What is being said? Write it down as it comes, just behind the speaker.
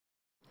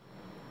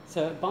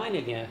So a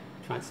bilinear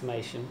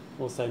transformation,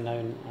 also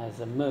known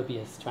as a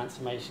Möbius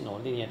transformation or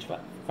linear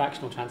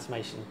fractional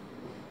transformation,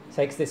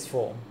 takes this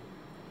form.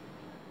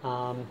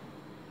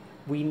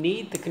 We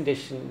need the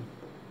condition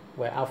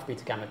where alpha,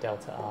 beta, gamma,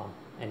 delta are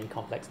any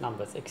complex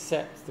numbers,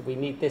 except that we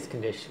need this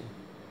condition.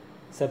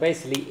 So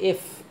basically,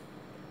 if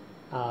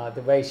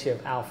the ratio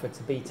of alpha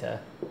to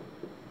beta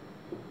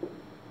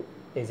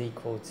is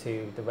equal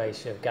to the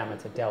ratio of gamma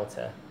to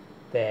delta,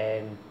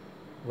 then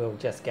we'll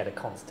just get a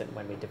constant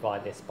when we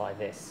divide this by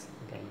this.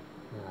 Okay?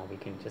 We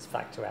can just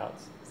factor out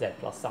z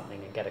plus something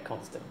and get a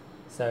constant.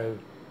 So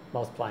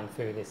multiplying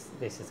through this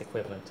is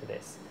equivalent to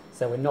this.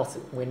 So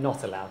we're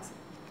not allowed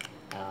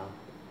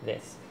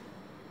this.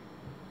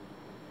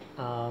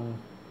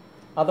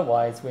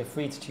 Otherwise, we're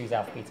free to choose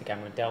alpha, beta,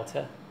 gamma, and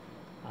delta.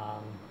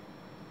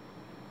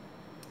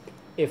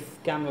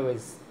 If gamma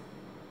is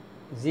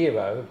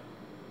 0,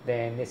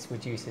 then this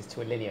reduces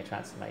to a linear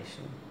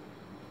transformation.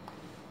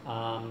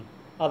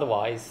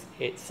 Otherwise,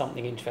 it's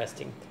something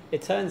interesting.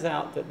 It turns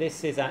out that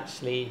this is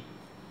actually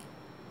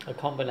a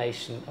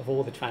combination of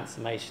all the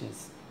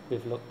transformations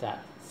we've looked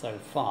at so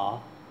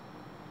far.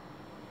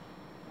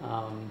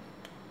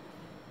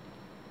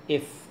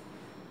 If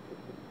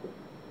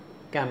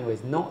gamma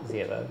is not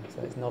 0,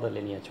 so it's not a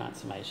linear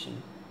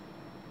transformation,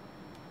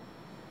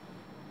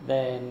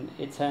 then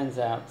it turns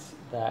out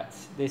that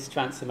this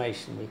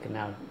transformation, we can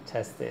now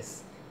test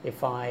this.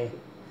 If I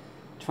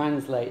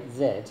translate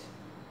z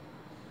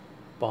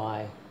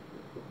by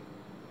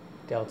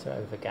delta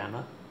over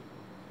gamma,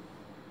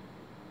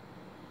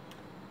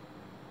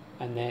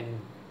 and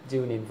then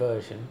do an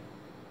inversion,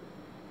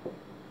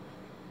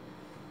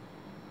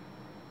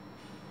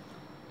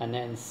 and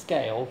then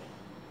scale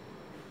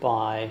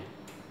by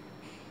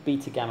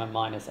beta gamma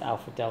minus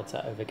alpha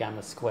delta over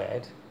gamma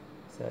squared,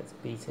 so it's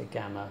beta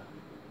gamma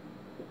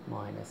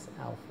minus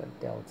alpha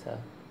delta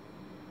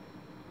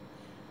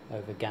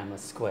over gamma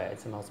squared,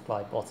 so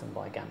multiply bottom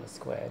by gamma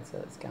squared, so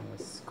it's gamma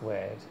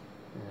squared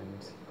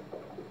and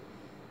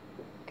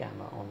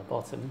gamma on the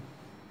bottom.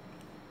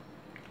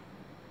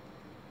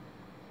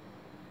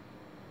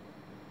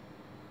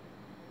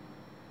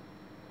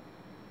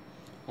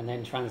 And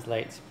then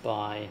translate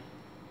by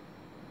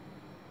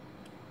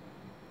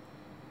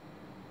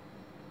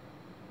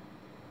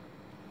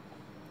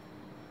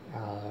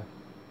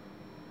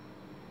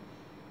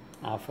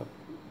alpha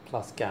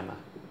plus gamma.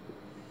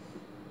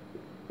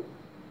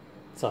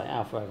 Sorry,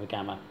 alpha over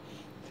gamma.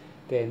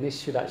 Then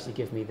this should actually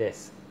give me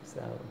this.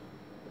 So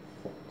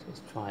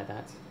just try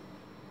that.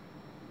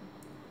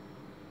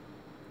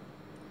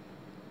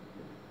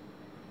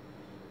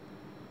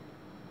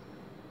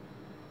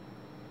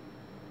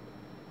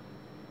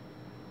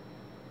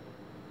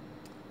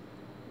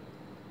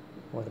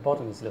 Well, the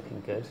bottom is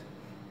looking good.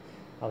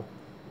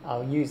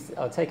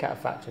 I'll take out a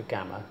factor of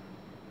gamma,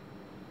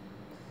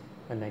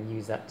 and then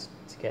use that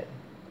to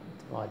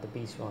divide the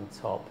beta on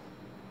top,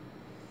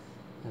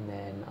 and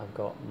then I've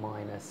got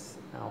minus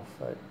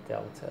alpha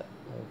delta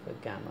over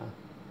gamma,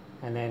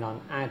 and then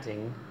I'm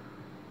adding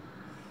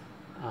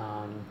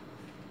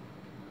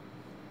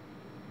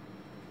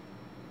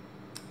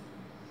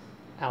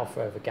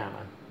alpha over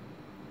gamma.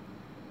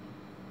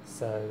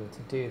 So to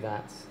do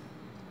that,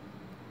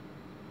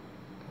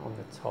 on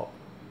the top,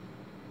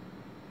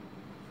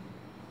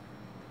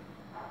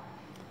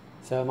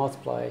 so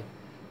multiply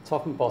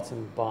top and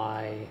bottom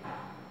by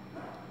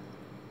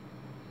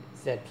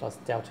z plus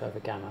delta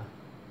over gamma.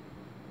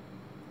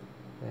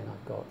 Then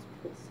I've got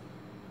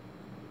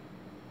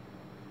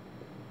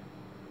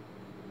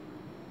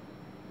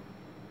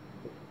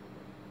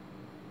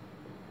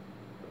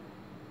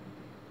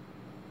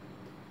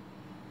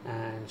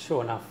and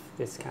sure enough,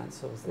 this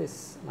cancels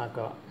this, and I've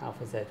got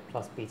alpha z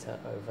plus beta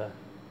over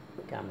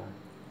gamma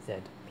z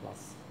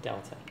plus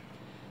delta.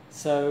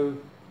 So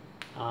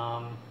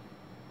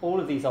all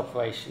of these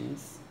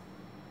operations,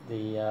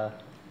 the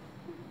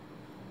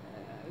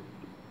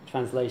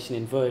translation,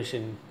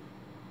 inversion,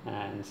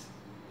 and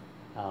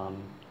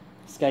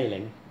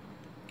scaling,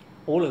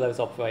 all of those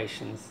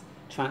operations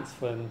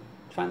transform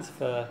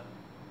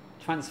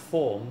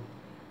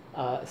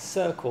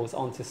circles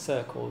onto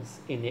circles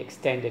in the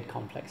extended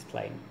complex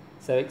plane.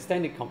 So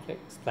extended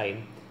complex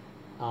plane,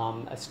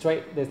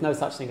 there's no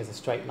such thing as a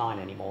straight line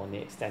anymore in the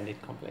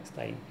extended complex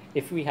plane.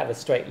 If we have a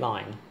straight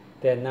line,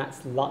 then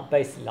that's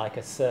basically like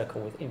a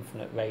circle with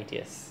infinite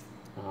radius,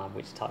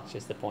 which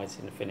touches the points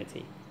of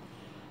infinity.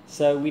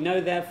 So we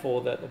know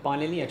therefore that the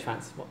bilinear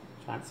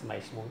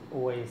transformation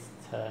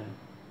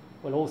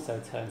will also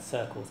turn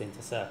circles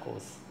into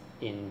circles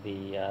in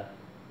the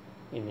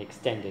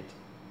extended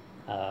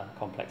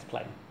complex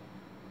plane.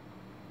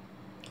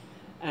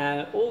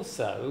 And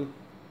also,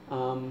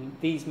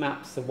 these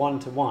maps are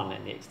one-to-one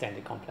in the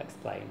extended complex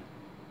plane.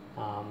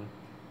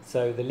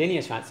 So the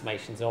linear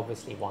transformations are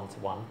obviously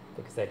one-to-one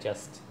because they're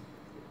just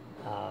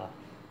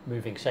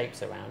moving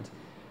shapes around.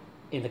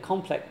 In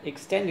the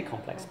extended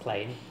complex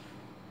plane,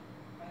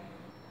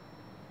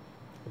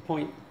 the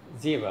point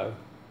 0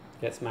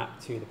 gets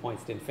mapped to the point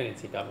at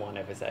infinity by 1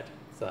 over z.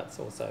 So that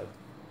also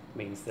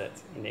means that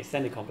in the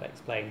extended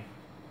complex plane,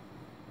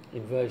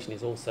 inversion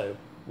is also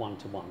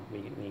one-to-one.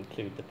 We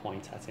include the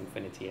point at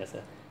infinity as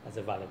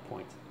a valid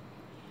point.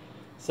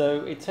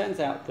 So it turns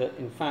out that,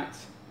 in fact,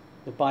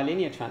 the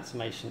bilinear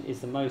transformation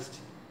is the most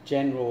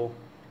general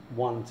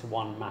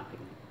one-to-one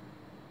mapping.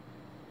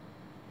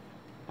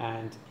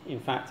 And in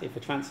fact, if a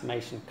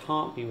transformation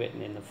can't be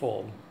written in the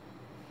form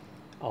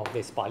of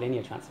this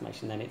bilinear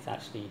transformation, then it's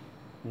actually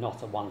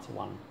not a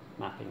one-to-one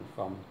mapping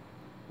from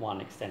one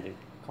extended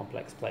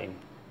complex plane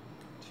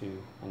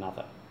to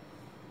another.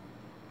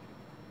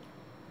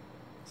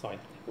 Sorry,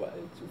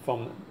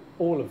 from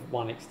all of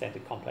one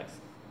extended complex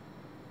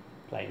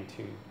plane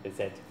to the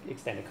Z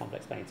extended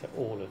complex plane to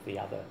all of the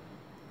other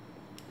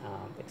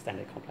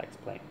extended complex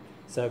plane.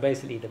 So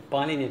basically the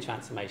bilinear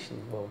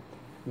transformation will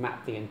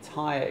map the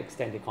entire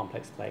extended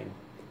complex plane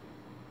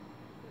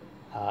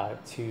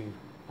to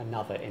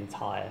another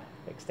entire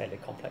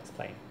extended complex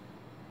plane.